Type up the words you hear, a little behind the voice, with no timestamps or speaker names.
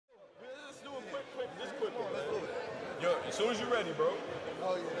soon as you're ready, bro.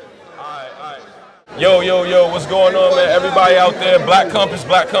 Oh, yeah. All right. Yo, what's going on, man? Everybody out there, Black Compass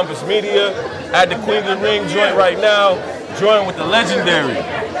Media, at the Queen of Ringg joint right now, joined with the legendary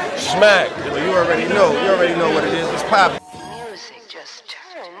Smack. You already know what it is. It's popping. Music just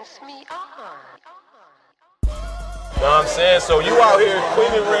turns me on. You know what I'm saying? So you out here, Queen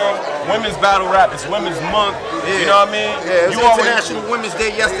of Ringg, women's battle rap, it's Women's Month. Yeah. You know what I mean? Yeah, it was International Women's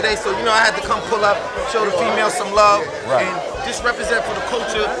Day yesterday, so you know I had to come pull up, show the females some love, and just represent for the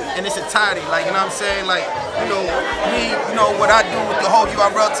culture in its entirety. Like, you know what I'm saying? Like, you know, me, you know, what I do with the whole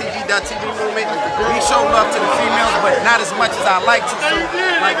URLTV.TV movement, we show love to the females, but not as much as I like to. So,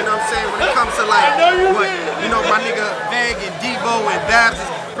 like, you know what I'm saying? When it comes to, like, what, you know, my nigga Ringg and Devo and Babs is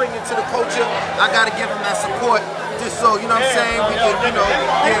bringing to the culture, I gotta give them that support. Just so, you know what I'm saying, we can, you know,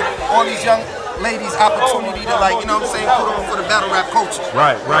 give all these young ladies opportunity to, like, you know what I'm saying, put on for the battle rap culture.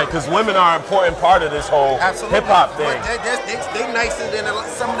 Right, because women are an important part of this whole hip-hop thing. They nicer than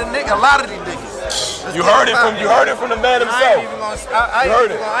some of the niggas, a lot of these niggas. You heard it from the man himself. I ain't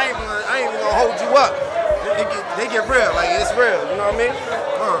even gonna hold you up. They get real, like, it's real, you know what I mean?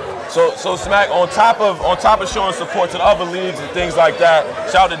 So Smack, on top of showing support to the other leagues and things like that,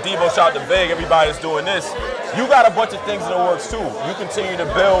 shout out to Devo, shout out to Ringg, everybody's doing this. You got a bunch of things in the works too. You continue to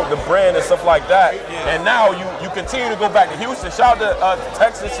build the brand and stuff like that, and now you continue to go back to Houston. Shout out to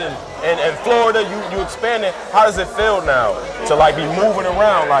Texas and Florida. You expanding. How does it feel now to, like, be moving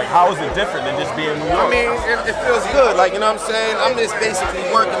around? Like, how is it different than just being in New York? I mean, it feels good. Like, you know what I'm saying? I'm just basically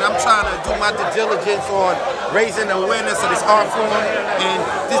working. I'm trying to do my due diligence on raising the awareness of this art form and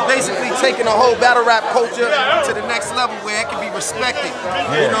just basically taking the whole battle rap culture to the next level where it can be respected.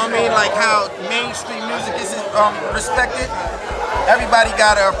 You know what I mean? Like how mainstream music is respected. Everybody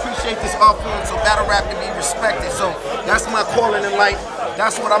gotta appreciate this art form so battle rap can be respected. So that's my calling in life.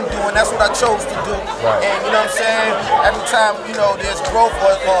 That's what I'm doing. That's what I chose to do. And you know what I'm saying? Every time, you know, there's growth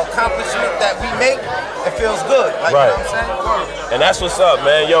or accomplishment that we make, it feels good. Like, you know what I'm saying? And that's what's up,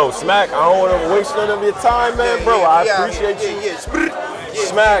 man. Yo, Smack, I don't want to waste none of your time, man, bro. I appreciate you.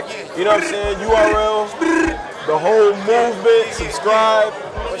 Smack, you know what I'm saying? URL, the whole movement, subscribe. You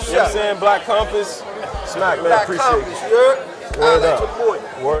know what I'm saying? Black Compass. Smack, man, appreciate you. Word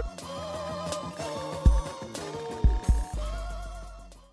up. Word.